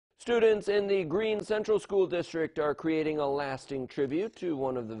Students in the Greene Central School District are creating a lasting tribute to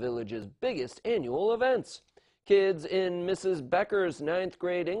one of the village's biggest annual events. Kids in Mrs. Becker's 9th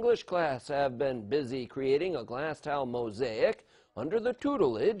grade English class have been busy creating a glass tile mosaic under the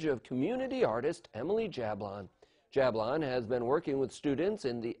tutelage of community artist Emily Jablon. Jablon has been working with students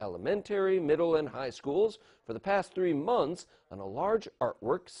in the elementary, middle, and high schools for the past 3 months on a large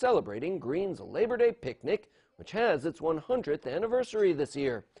artwork celebrating Greene's Labor Day picnic, which has its 100th anniversary this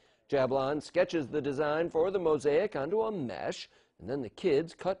year. Jablon sketches the design for the mosaic onto a mesh, and then the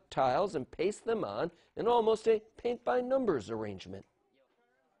kids cut tiles and paste them on in almost a paint-by-numbers arrangement.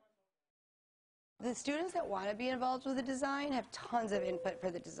 The students that want to be involved with the design have tons of input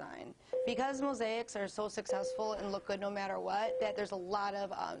for the design. Because mosaics are so successful and look good no matter what, that there's a lot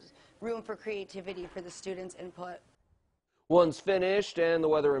of room for creativity for the students' input. Once finished and the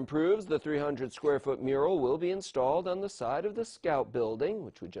weather improves, the 300-square-foot mural will be installed on the side of the Scout building,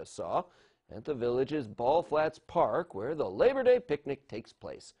 which we just saw, at the village's Ball Flats Park, where the Labor Day picnic takes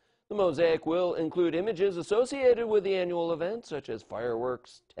place. The mosaic will include images associated with the annual event, such as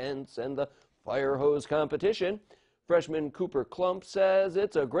fireworks, tents, and the fire hose competition. Freshman Cooper Klump says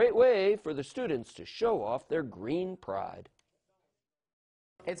it's a great way for the students to show off their Greene pride.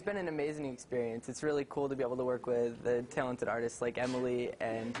 It's been an amazing experience. It's really cool to be able to work with the talented artists like Emily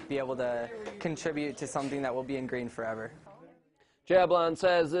and be able to contribute to something that will be in Greene forever. Jablon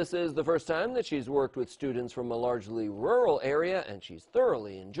says this is the first time that she's worked with students from a largely rural area, and she's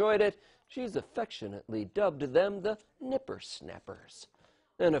thoroughly enjoyed it. She's affectionately dubbed them the Nipper Snappers.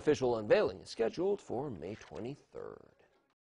 An official unveiling is scheduled for May 23rd.